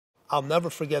I'll never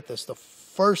forget this. The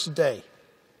first day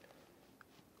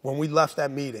when we left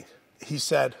that meeting, he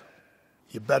said,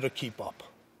 "You better keep up.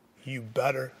 You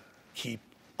better keep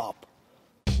up."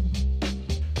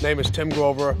 Name is Tim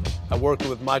Grover. I worked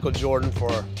with Michael Jordan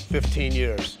for 15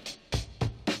 years.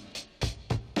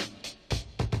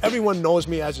 Everyone knows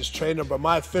me as his trainer, but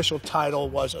my official title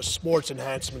was a sports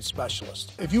enhancement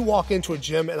specialist. If you walk into a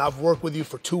gym and I've worked with you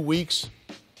for 2 weeks,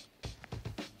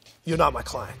 you're not my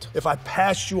client. If I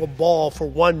passed you a ball for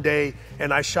 1 day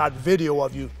and I shot video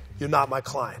of you, you're not my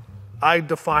client. I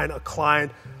define a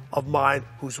client of mine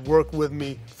who's worked with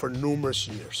me for numerous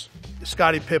years.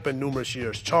 Scottie Pippen, numerous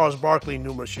years. Charles Barkley,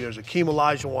 numerous years. Hakeem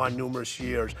Olajuwon, numerous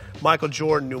years. Michael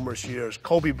Jordan, numerous years.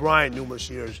 Kobe Bryant, numerous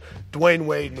years. Dwayne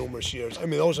Wade, numerous years. I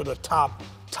mean, those are the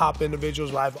top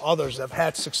individuals. I have others that have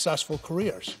had successful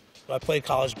careers. I played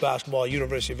college basketball at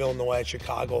University of Illinois at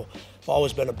Chicago. I've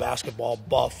always been a basketball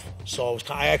buff, so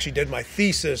I actually did my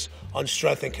thesis on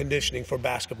strength and conditioning for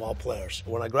basketball players.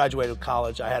 When I graduated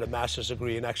college, I had a master's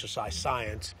degree in exercise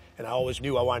science, and I always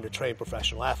knew I wanted to train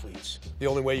professional athletes. The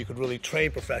only way you could really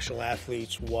train professional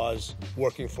athletes was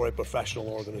working for a professional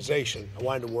organization. I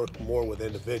wanted to work more with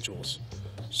individuals.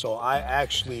 So I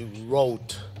actually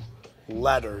wrote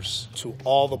letters to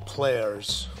all the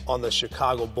players on the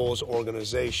Chicago Bulls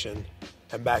organization.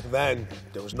 And back then,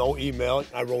 there was no email.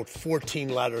 I wrote 14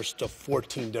 letters to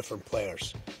 14 different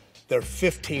players. There are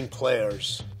 15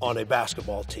 players on a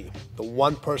basketball team. The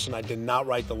one person I did not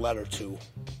write the letter to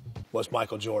was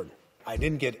Michael Jordan. I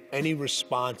didn't get any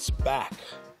response back,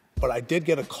 but I did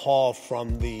get a call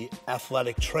from the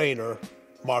athletic trainer,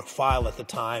 Mark Feil at the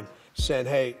time, saying,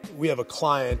 "Hey, we have a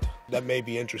client that may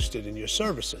be interested in your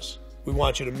services. We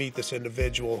want you to meet this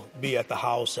individual, be at the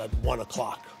house at 1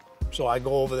 o'clock. So I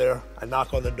go over there, I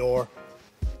knock on the door,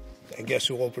 and guess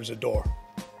who opens the door?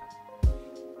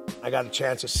 I got a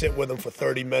chance to sit with him for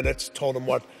 30 minutes, told him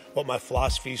what my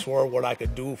philosophies were, what I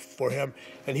could do for him,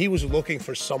 and he was looking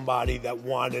for somebody that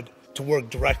wanted to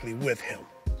work directly with him.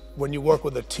 When you work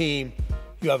with a team,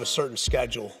 you have a certain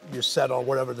schedule. You're set on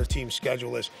whatever the team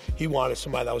schedule is. He wanted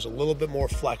somebody that was a little bit more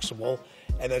flexible,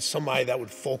 and then somebody that would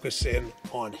focus in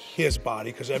on his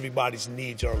body, because everybody's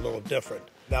needs are a little different.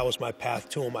 That was my path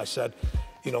to him. I said,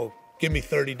 give me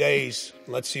 30 days,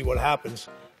 let's see what happens.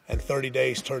 And 30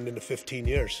 days turned into 15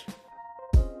 years.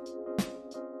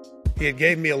 He had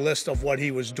gave me a list of what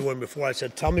he was doing before. I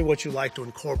said, tell me what you'd like to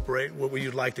incorporate, what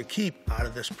you'd like to keep out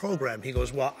of this program. He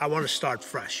goes, well, I want to start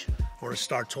fresh. I want to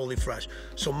start totally fresh.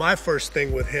 So my first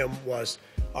thing with him was,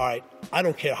 all right, I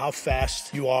don't care how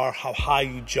fast you are, how high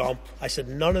you jump. I said,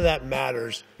 none of that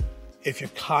matters if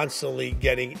you're constantly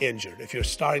getting injured, if you're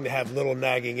starting to have little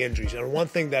nagging injuries. And one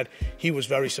thing that he was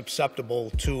very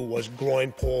susceptible to was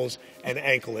groin pulls and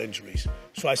ankle injuries.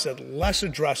 So I said, let's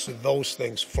address those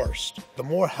things first. The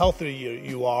more healthy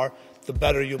you are, the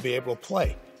better you'll be able to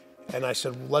play. And I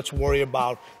said, let's worry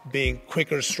about being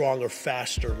quicker, stronger,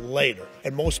 faster later.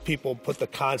 And most people put the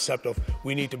concept of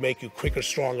we need to make you quicker,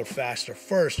 stronger, faster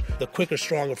first. The quicker,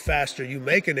 stronger, faster you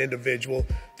make an individual,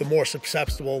 the more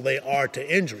susceptible they are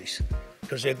to injuries,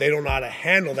 because they don't know how to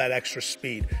handle that extra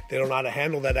speed. They don't know how to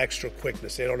handle that extra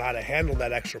quickness. They don't know how to handle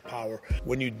that extra power.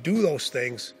 When you do those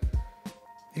things,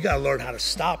 you got to learn how to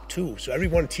stop too. So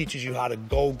everyone teaches you how to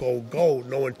go, go, go.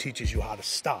 No one teaches you how to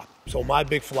stop. So my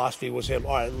big philosophy was him,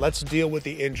 all right, let's deal with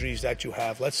the injuries that you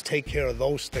have. Let's take care of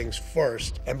those things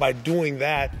first. And by doing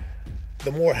that,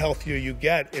 the more healthier you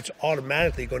get, it's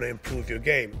automatically going to improve your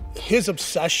game. His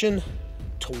obsession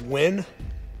to win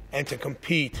and to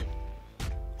compete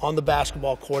on the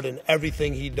basketball court and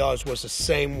everything he does was the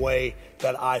same way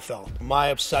that I felt. My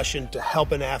obsession to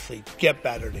help an athlete get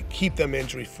better, to keep them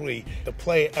injury-free, to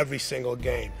play every single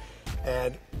game.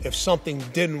 And if something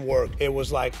didn't work, it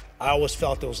was like, I always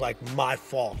felt it was like my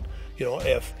fault.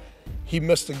 If he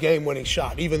missed a game-winning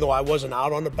shot, even though I wasn't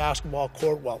out on the basketball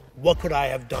court, well, what could I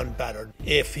have done better?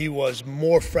 If he was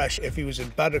more fresh, if he was in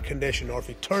better condition, or if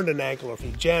he turned an ankle, or if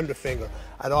he jammed a finger,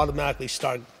 I'd automatically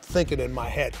start thinking in my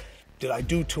head, did I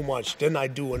do too much? Didn't I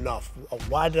do enough?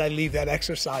 Why did I leave that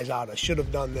exercise out? I should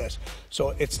have done this.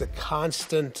 So it's the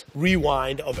constant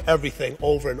rewind of everything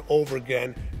over and over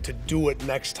again to do it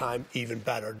next time even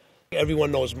better.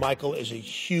 Everyone knows Michael is a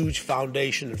huge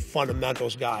foundation and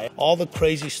fundamentals guy. All the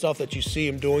crazy stuff that you see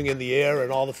him doing in the air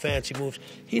and all the fancy moves,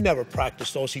 he never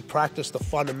practiced those. He practiced the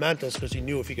fundamentals because he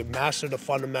knew if he could master the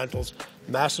fundamentals,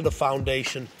 master the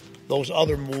foundation, those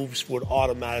other moves would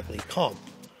automatically come.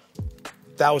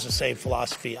 That was the same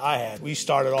philosophy I had. We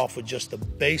started off with just the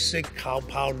basic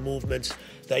compound movements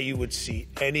that you would see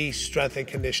any strength and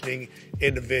conditioning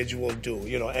individual do.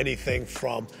 Anything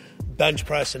from bench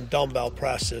press and dumbbell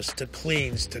presses, to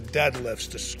cleans, to deadlifts,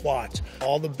 to squats,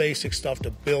 all the basic stuff to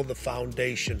build the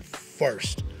foundation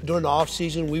first. During the off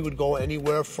season, we would go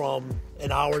anywhere from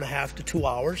an hour and a half to 2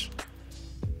 hours.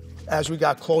 As we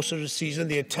got closer to the season,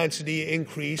 the intensity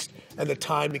increased and the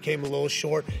time became a little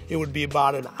short. It would be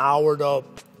about an hour to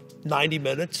 90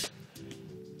 minutes.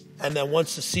 And then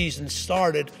once the season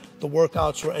started, the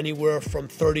workouts were anywhere from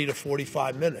 30 to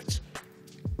 45 minutes.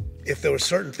 If there were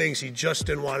certain things he just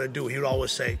didn't want to do, he would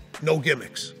always say, no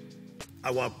gimmicks. I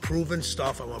want proven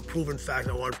stuff, I want proven facts,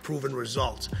 I want proven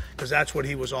results. Because that's what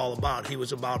he was all about. He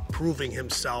was about proving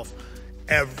himself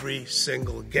every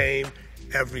single game,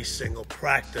 every single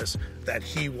practice, that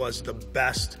he was the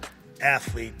best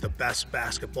athlete, the best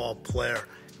basketball player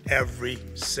every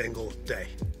single day.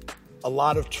 A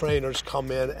lot of trainers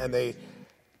come in and they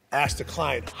ask the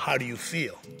client, how do you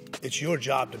feel? It's your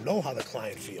job to know how the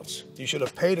client feels. You should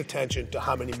have paid attention to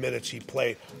how many minutes he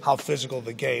played, how physical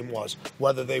the game was,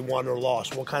 whether they won or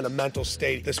lost, what kind of mental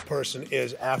state this person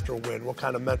is after a win, what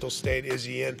kind of mental state is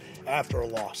he in after a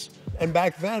loss. And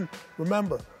back then,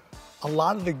 remember, a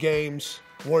lot of the games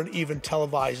weren't even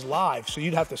televised live, so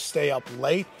you'd have to stay up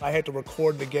late. I had to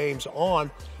record the games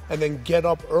on and then get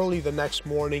up early the next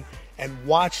morning and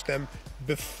watch them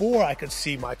before I could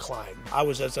see my client. I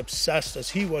was as obsessed as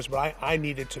he was, but I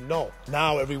needed to know.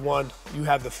 Now everyone, you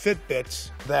have the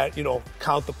Fitbits that,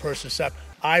 count the person's step.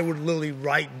 I would literally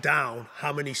write down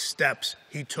how many steps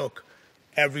he took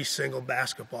every single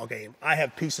basketball game. I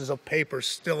have pieces of paper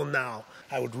still now.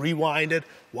 I would rewind it,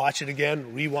 watch it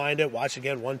again, rewind it, watch it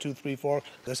again, 1, 2, 3, 4.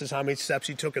 This is how many steps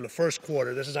he took in the first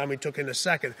quarter. This is how many he took in the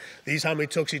second. These how many he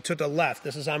took to the left.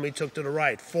 This is how many he took to the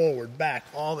right, forward, back,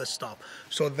 all this stuff.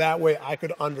 So that way I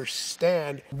could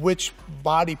understand which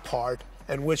body part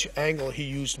and which angle he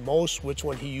used most, which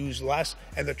one he used less.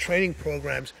 And the training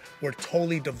programs were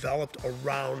totally developed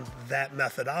around that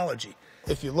methodology.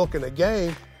 If you look in a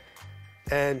game,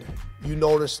 and you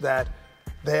notice that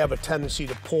they have a tendency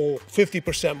to pull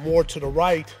 50% more to the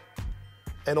right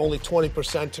and only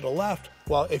 20% to the left.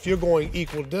 Well, if you're going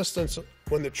equal distance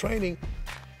when they're training,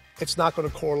 it's not going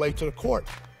to correlate to the court.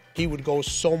 He would go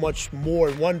so much more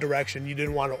in one direction, you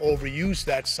didn't want to overuse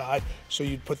that side, so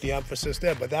you'd put the emphasis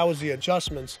there. But that was the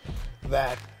adjustments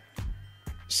that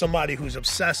somebody who's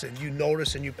obsessive, you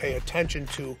notice and you pay attention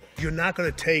to. You're not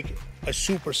going to take a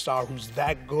superstar who's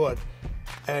that good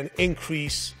and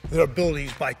increase their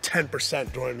abilities by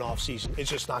 10% during an off season. It's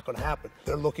just not going to happen.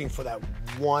 They're looking for that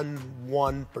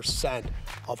 1%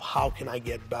 of how can I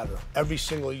get better. Every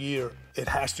single year, it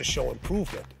has to show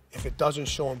improvement. If it doesn't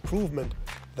show improvement,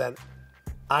 then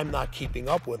I'm not keeping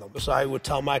up with them. So I would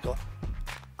tell Michael,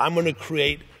 I'm going to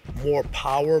create more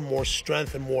power, more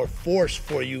strength, and more force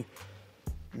for you.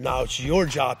 Now it's your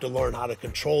job to learn how to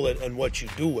control it and what you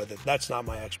do with it. That's not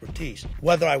my expertise.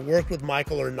 Whether I worked with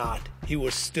Michael or not, he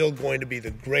was still going to be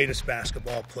the greatest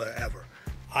basketball player ever.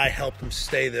 I helped him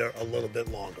stay there a little bit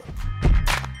longer.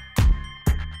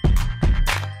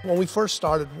 When we first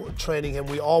started training him,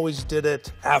 we always did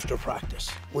it after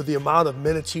practice. With the amount of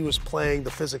minutes he was playing, the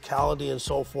physicality and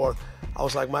so forth, I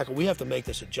was like, Michael, we have to make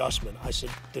this adjustment. I said,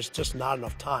 there's just not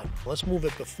enough time. Let's move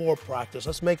it before practice.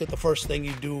 Let's make it the first thing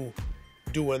you do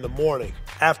in the morning.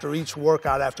 After each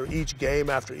workout, after each game,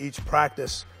 after each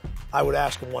practice, I would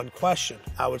ask him one question.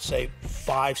 I would say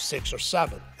 5, 6, or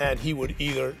 7. And he would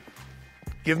either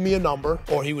give me a number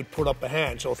or he would put up a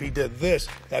hand. So if he did this,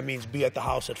 that means be at the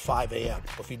house at 5 a.m.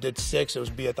 If he did 6, it was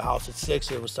be at the house at 6,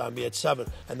 it was time to be at 7.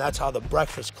 And that's how the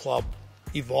Breakfast Club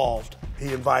evolved.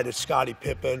 He invited Scottie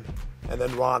Pippen and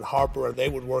then Ron Harper, and they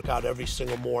would work out every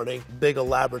single morning. Big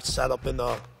elaborate setup in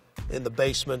the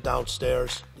basement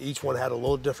downstairs. Each one had a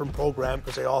little different program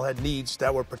because they all had needs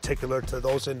that were particular to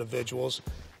those individuals.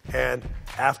 And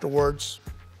afterwards,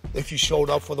 if you showed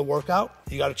up for the workout,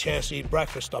 you got a chance to eat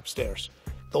breakfast upstairs.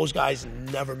 Those guys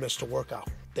never missed a workout.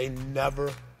 They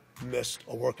never missed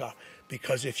a workout,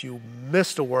 because if you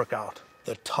missed a workout,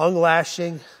 the tongue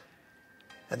lashing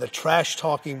and the trash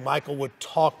talking Michael would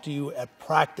talk to you at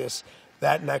practice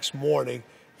that next morning,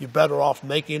 you're better off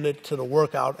making it to the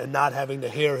workout and not having to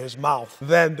hear his mouth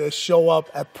than to show up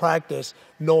at practice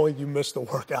knowing you missed the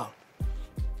workout.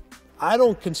 I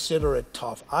don't consider it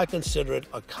tough. I consider it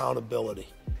accountability.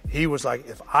 He was like,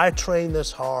 if I train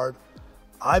this hard,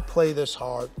 I play this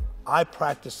hard, I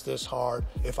practice this hard,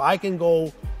 if I can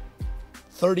go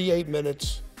 38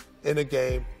 minutes in a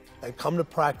game and come to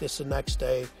practice the next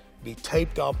day, be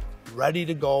taped up, ready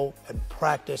to go, and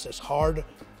practice as hard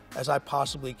as I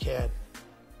possibly can,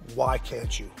 why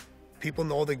can't you? People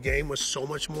know the game was so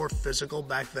much more physical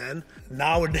back then.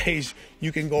 Nowadays,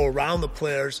 you can go around the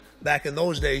players. Back in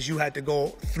those days, you had to go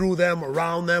through them,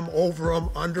 around them, over them,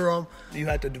 under them. You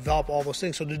had to develop all those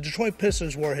things. So the Detroit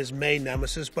Pistons were his main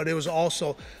nemesis, but it was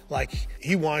also like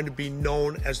he wanted to be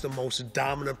known as the most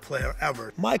dominant player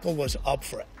ever. Michael was up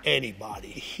for anybody.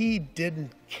 He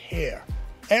didn't care.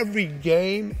 Every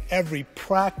game, every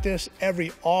practice,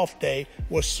 every off day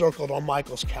was circled on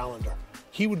Michael's calendar.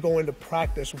 He would go into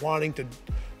practice wanting to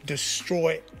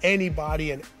destroy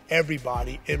anybody and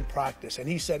everybody in practice. And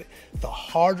he said, the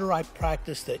harder I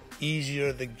practice, the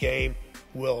easier the game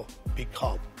will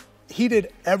become. He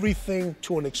did everything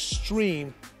to an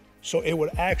extreme so it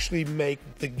would actually make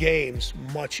the games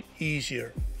much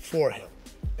easier for him.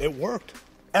 It worked.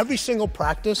 Every single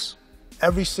practice,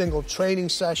 every single training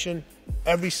session,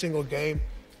 every single game,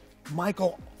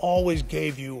 Michael always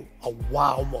gave you a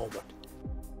wow moment.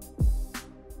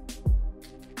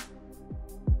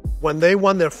 When they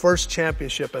won their first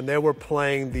championship and they were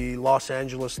playing the Los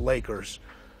Angeles Lakers,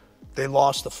 they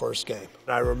lost the first game.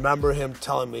 And I remember him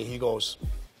telling me, he goes,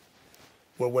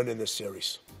 we're winning this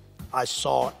series. I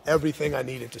saw everything I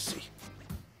needed to see.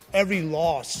 Every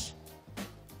loss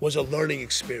was a learning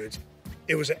experience.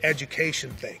 It was an education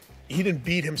thing. He didn't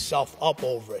beat himself up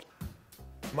over it.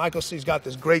 Michael C's got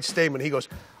this great statement. He goes,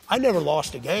 I never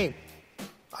lost a game.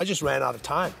 I just ran out of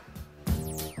time.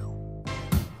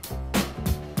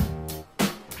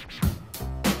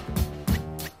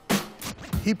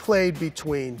 He played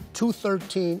between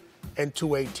 213 and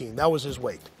 218. That was his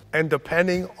weight. And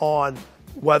depending on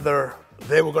whether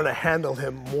they were going to handle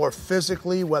him more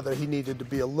physically, whether he needed to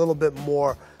be a little bit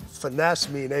more finesse,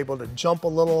 being able to jump a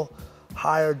little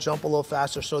higher, jump a little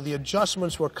faster. So the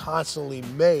adjustments were constantly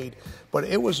made, but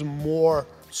it was more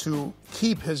to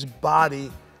keep his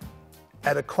body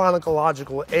at a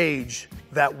chronological age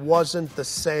that wasn't the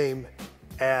same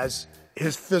as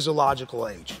his physiological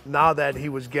age. Now that he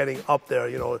was getting up there,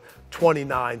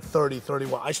 29, 30,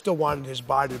 31, I still wanted his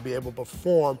body to be able to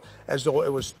perform as though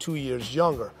it was 2 years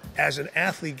younger. As an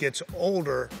athlete gets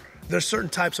older, there's certain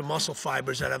types of muscle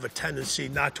fibers that have a tendency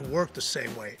not to work the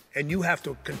same way. And you have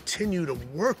to continue to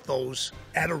work those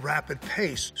at a rapid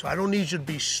pace. So I don't need you to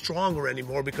be stronger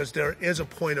anymore, because there is a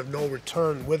point of no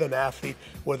return with an athlete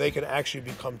where they can actually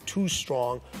become too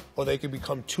strong or they can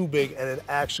become too big, and it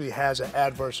actually has an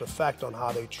adverse effect on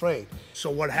how they train. So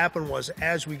what happened was,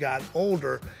 as we got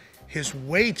older, his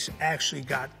weights actually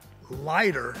got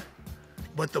lighter,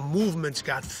 but the movements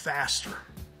got faster.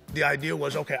 The idea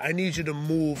was, okay, I need you to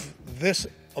move this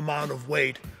amount of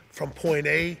weight from point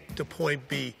A to point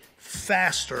B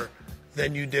faster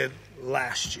than you did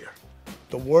last year.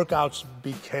 The workouts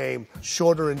became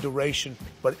shorter in duration,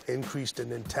 but increased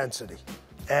in intensity.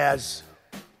 As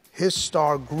his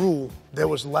star grew, there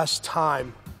was less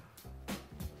time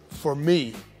for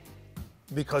me,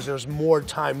 because there's more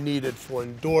time needed for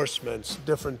endorsements,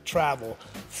 different travel,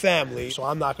 family. So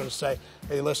I'm not going to say,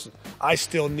 hey, listen, I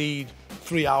still need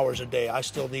 3 hours a day. I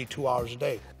still need 2 hours a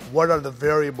day. What are the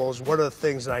variables? What are the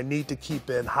things that I need to keep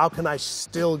in? How can I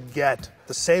still get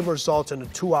the same results in a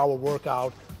 2-hour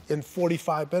workout in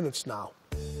 45 minutes now?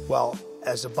 Well,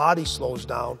 as the body slows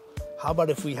down, how about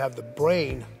if we have the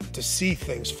brain to see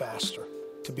things faster,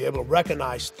 to be able to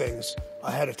recognize things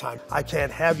ahead of time? I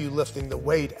can't have you lifting the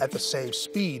weight at the same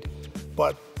speed,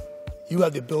 but you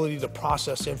have the ability to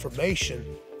process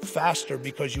information faster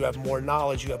because you have more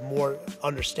knowledge, you have more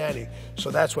understanding. So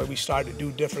that's why we started to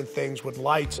do different things with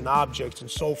lights and objects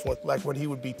and so forth. Like when he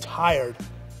would be tired,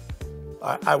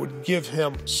 I would give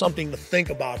him something to think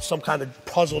about, some kind of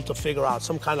puzzle to figure out,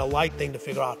 some kind of light thing to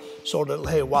figure out, so that,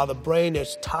 hey, while the brain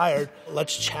is tired,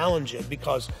 let's challenge it.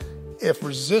 Because if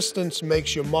resistance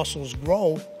makes your muscles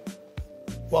grow,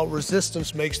 well,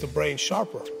 resistance makes the brain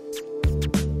sharper.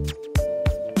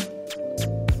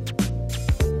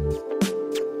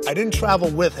 I didn't travel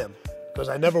with him because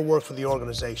I never worked for the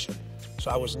organization.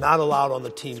 So I was not allowed on the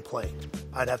team plane.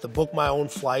 I'd have to book my own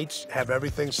flights, have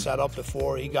everything set up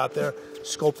before he got there,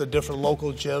 scope the different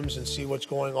local gyms and see what's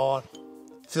going on.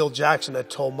 Phil Jackson had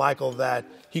told Michael that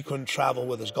he couldn't travel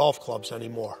with his golf clubs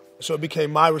anymore. So it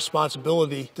became my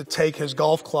responsibility to take his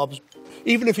golf clubs.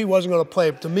 Even if he wasn't going to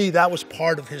play, to me, that was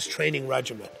part of his training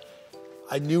regimen.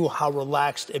 I knew how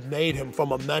relaxed it made him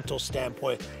from a mental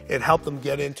standpoint. It helped him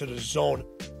get into the zone.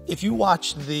 If you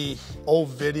watch the old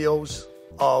videos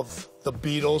of the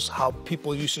Beatles, how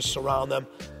people used to surround them,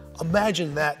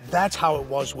 imagine that's how it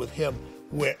was with him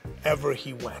wherever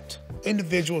he went.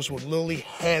 Individuals would literally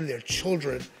hand their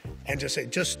children and just say,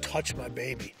 just touch my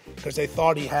baby, because they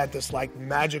thought he had this like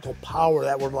magical power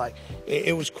that were like,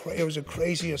 it was the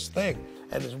craziest thing.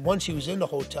 And once he was in the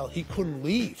hotel, he couldn't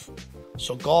leave.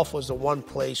 So golf was the one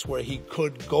place where he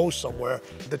could go somewhere.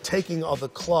 The taking of the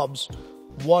clubs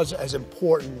was as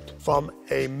important from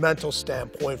a mental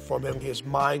standpoint from him. His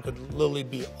mind could literally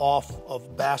be off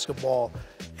of basketball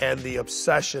and the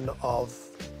obsession of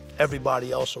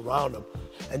everybody else around him.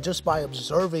 And just by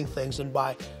observing things and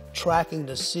by tracking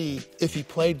to see if he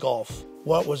played golf,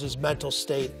 what was his mental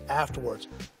state afterwards?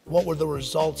 What were the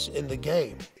results in the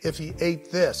game? If he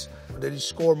ate this, did he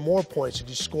score more points? Did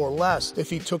he score less? If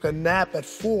he took a nap at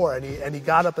 4 and he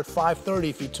got up at 5:30,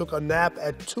 if he took a nap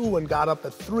at 2 and got up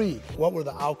at 3, what were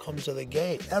the outcomes of the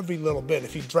game? Every little bit.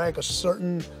 If he drank a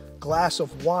certain glass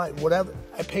of wine, whatever,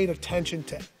 I paid attention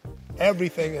to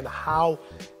everything and how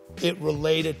it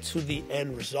related to the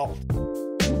end result.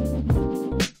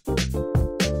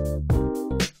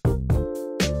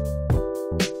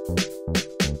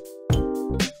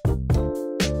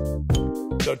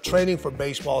 The training for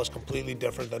baseball is completely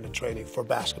different than the training for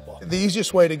basketball. The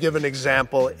easiest way to give an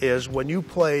example is when you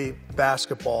play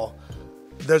basketball,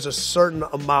 there's a certain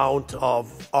amount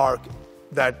of arc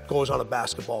that goes on a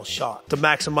basketball shot to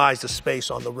maximize the space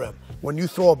on the rim. When you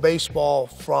throw a baseball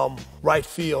from right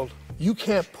field, you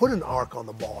can't put an arc on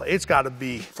the ball. It's got to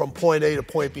be from point A to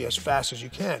point B as fast as you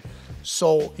can.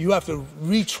 So you have to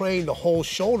retrain the whole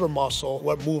shoulder muscle,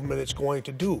 what movement it's going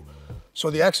to do. So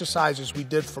the exercises we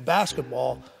did for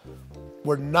basketball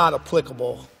were not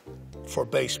applicable for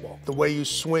baseball. The way you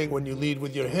swing when you lead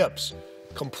with your hips,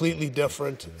 completely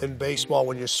different in baseball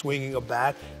when you're swinging a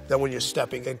bat than when you're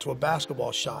stepping into a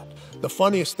basketball shot. The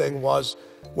funniest thing was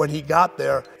when he got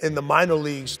there in the minor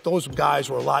leagues, those guys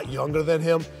were a lot younger than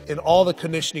him. In all the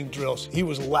conditioning drills, he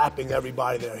was lapping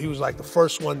everybody there. He was like the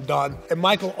first one done. And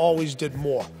Michael always did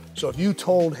more. So if you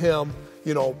told him,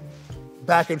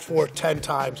 back and forth 10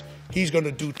 times, he's going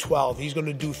to do 12, he's going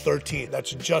to do 13.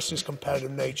 That's just his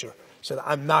competitive nature. He said,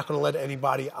 I'm not going to let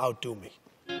anybody outdo me.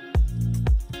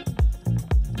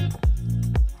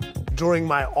 During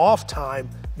my off time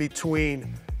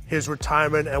between his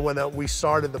retirement and when we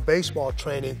started the baseball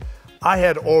training, I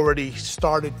had already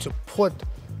started to put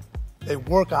a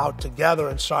workout together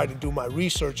and started to do my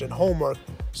research and homework,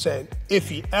 saying, if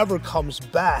he ever comes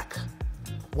back,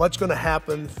 what's going to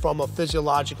happen from a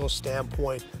physiological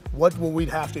standpoint? What will we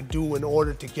have to do in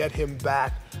order to get him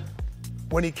back?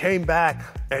 When he came back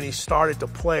and he started to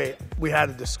play, we had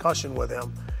a discussion with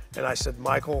him, and I said,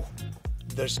 Michael,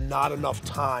 there's not enough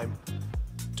time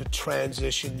to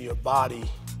transition your body,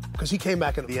 because he came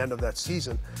back at the end of that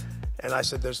season, and I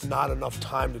said, there's not enough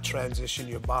time to transition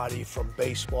your body from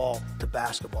baseball to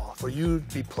basketball. For you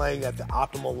to be playing at the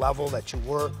optimal level that you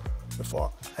were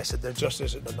before, I said, there just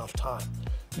isn't enough time.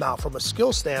 Now, from a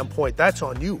skill standpoint, that's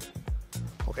on you.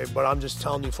 Okay, but I'm just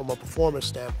telling you from a performance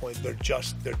standpoint, there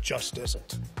just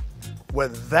isn't.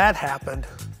 When that happened,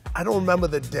 I don't remember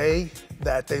the day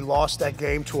that they lost that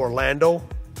game to Orlando.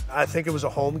 I think it was a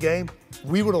home game.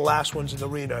 We were the last ones in the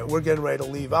arena. We're getting ready to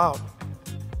leave out.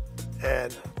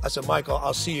 And I said, Michael,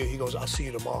 I'll see you. He goes, I'll see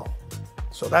you tomorrow.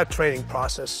 So that training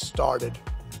process started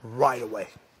right away.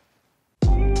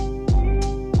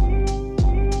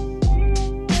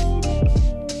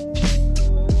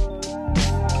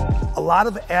 A lot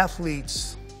of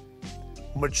athletes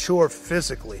mature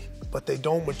physically, but they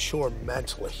don't mature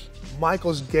mentally.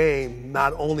 Michael's game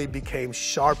not only became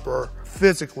sharper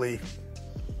physically,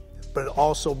 but it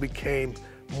also became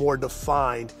more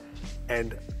defined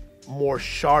and more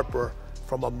sharper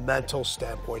from a mental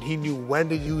standpoint. He knew when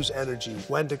to use energy,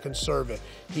 when to conserve it.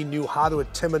 He knew how to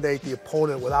intimidate the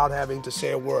opponent without having to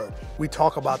say a word. We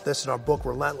talk about this in our book,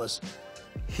 Relentless.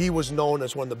 He was known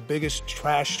as one of the biggest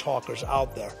trash talkers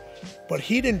out there. But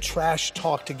he didn't trash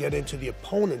talk to get into the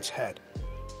opponent's head.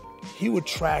 He would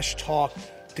trash talk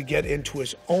to get into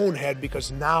his own head,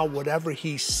 because now whatever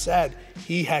he said,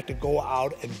 he had to go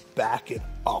out and back it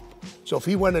up. So if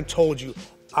he went and told you,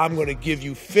 I'm going to give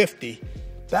you 50,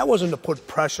 that wasn't to put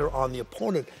pressure on the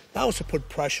opponent. That was to put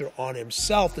pressure on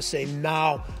himself to say,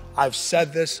 now I've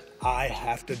said this, I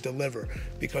have to deliver.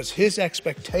 Because his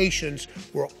expectations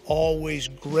were always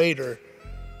greater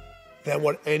than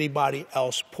what anybody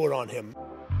else put on him.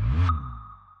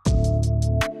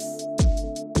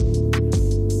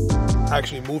 I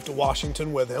actually moved to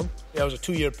Washington with him. It was a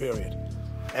 2-year period.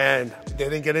 And they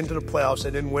didn't get into the playoffs,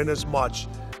 they didn't win as much.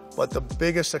 But the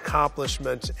biggest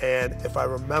accomplishment, and if I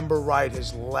remember right,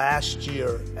 his last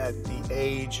year at the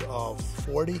age of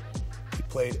 40, he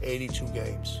played 82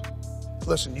 games.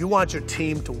 Listen, you want your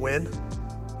team to win.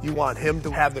 You want him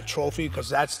to have the trophy, because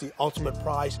that's the ultimate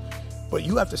prize. But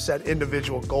you have to set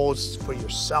individual goals for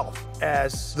yourself.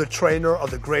 As the trainer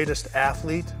of the greatest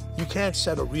athlete, You can't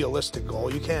set a realistic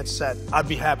goal. You can't set, I'd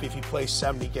be happy if he plays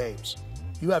 70 games.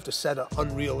 You have to set an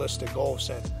unrealistic goal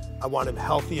saying, I want him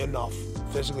healthy enough,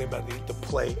 physically and mentally, to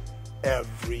play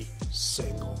every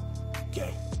single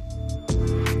game.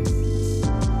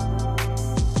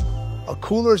 A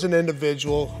cooler is an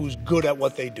individual who's good at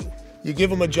what they do. You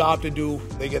give them a job to do,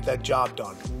 they get that job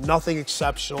done. Nothing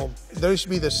exceptional. There used to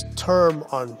be this term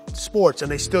on sports,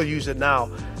 and they still use it now,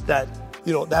 that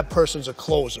that person's a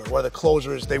closer, where the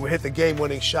closer is they would hit the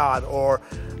game-winning shot, or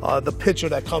the pitcher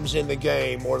that comes in the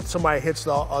game, or somebody hits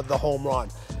the home run.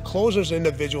 Closer's an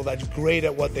individual that's great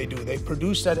at what they do. They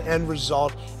produce that end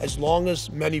result as long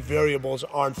as many variables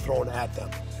aren't thrown at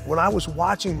them. When I was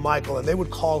watching Michael and they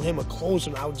would call him a closer,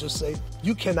 and I would just say,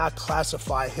 you cannot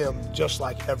classify him just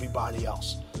like everybody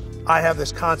else. I have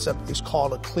this concept, it's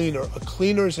called a cleaner. A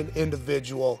cleaner is an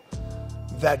individual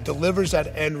that delivers that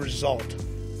end result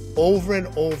over and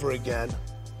over again,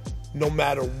 no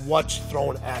matter what's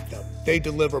thrown at them. They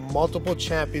deliver multiple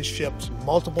championships,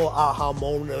 multiple aha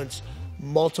moments,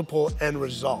 multiple end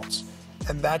results.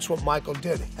 And that's what Michael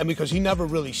did. And because he never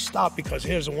really stopped, because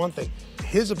here's the one thing,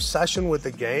 his obsession with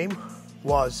the game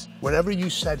was whenever you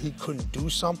said he couldn't do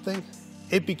something,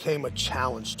 it became a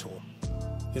challenge to him.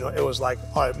 It was like,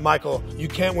 all right, Michael, you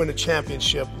can't win a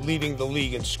championship leading the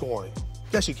league in scoring.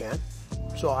 Yes, you can.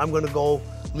 So I'm going to go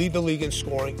lead the league in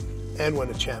scoring and win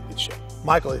a championship.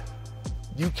 Michael,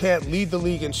 you can't lead the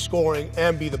league in scoring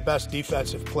and be the best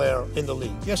defensive player in the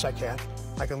league. Yes, I can.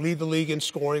 I can lead the league in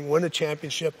scoring, win a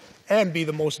championship, and be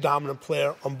the most dominant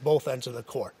player on both ends of the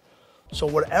court. So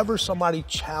whatever somebody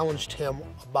challenged him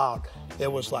about, it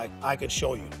was like, I could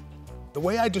show you. The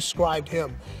way I described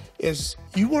him is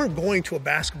you weren't going to a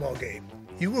basketball game.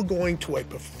 You were going to a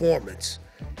performance.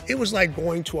 It was like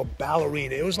going to a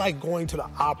ballerina. It was like going to the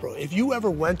opera. If you ever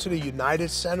went to the United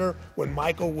Center when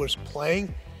Michael was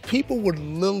playing, people would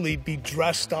literally be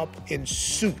dressed up in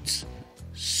suits,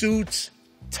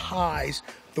 ties.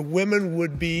 The women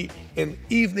would be in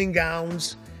evening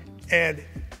gowns. And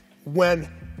when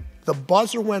the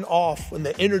buzzer went off in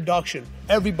the introduction,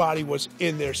 everybody was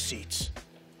in their seats.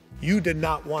 You did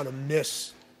not want to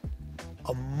miss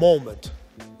a moment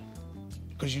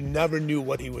because you never knew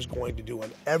what he was going to do.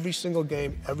 In every single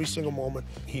game, every single moment,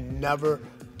 he never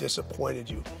disappointed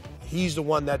you. He's the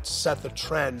one that set the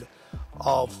trend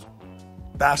of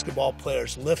basketball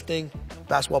players lifting,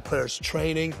 basketball players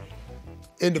training,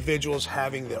 individuals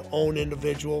having their own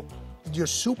individual. Your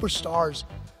superstars,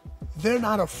 they're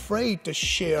not afraid to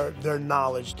share their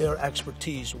knowledge, their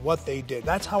expertise, what they did.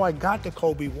 That's how I got to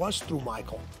Kobe, was through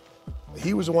Michael.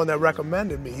 He was the one that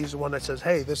recommended me. He's the one that says,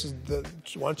 hey,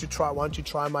 why don't you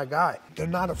try my guy? They're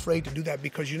not afraid to do that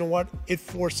because you know what? It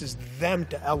forces them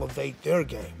to elevate their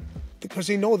game. Because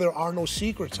they know there are no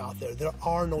secrets out there. There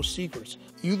are no secrets.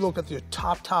 You look at the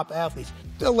top athletes,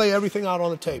 they'll lay everything out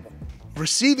on the table.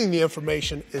 Receiving the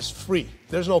information is free.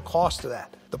 There's no cost to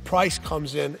that. The price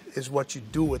comes in is what you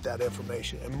do with that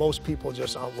information. And most people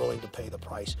just aren't willing to pay the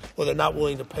price, or they're not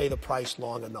willing to pay the price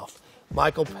long enough.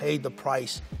 Michael paid the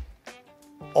price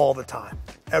all the time,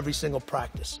 every single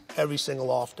practice, every single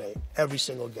off day, every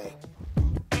single game.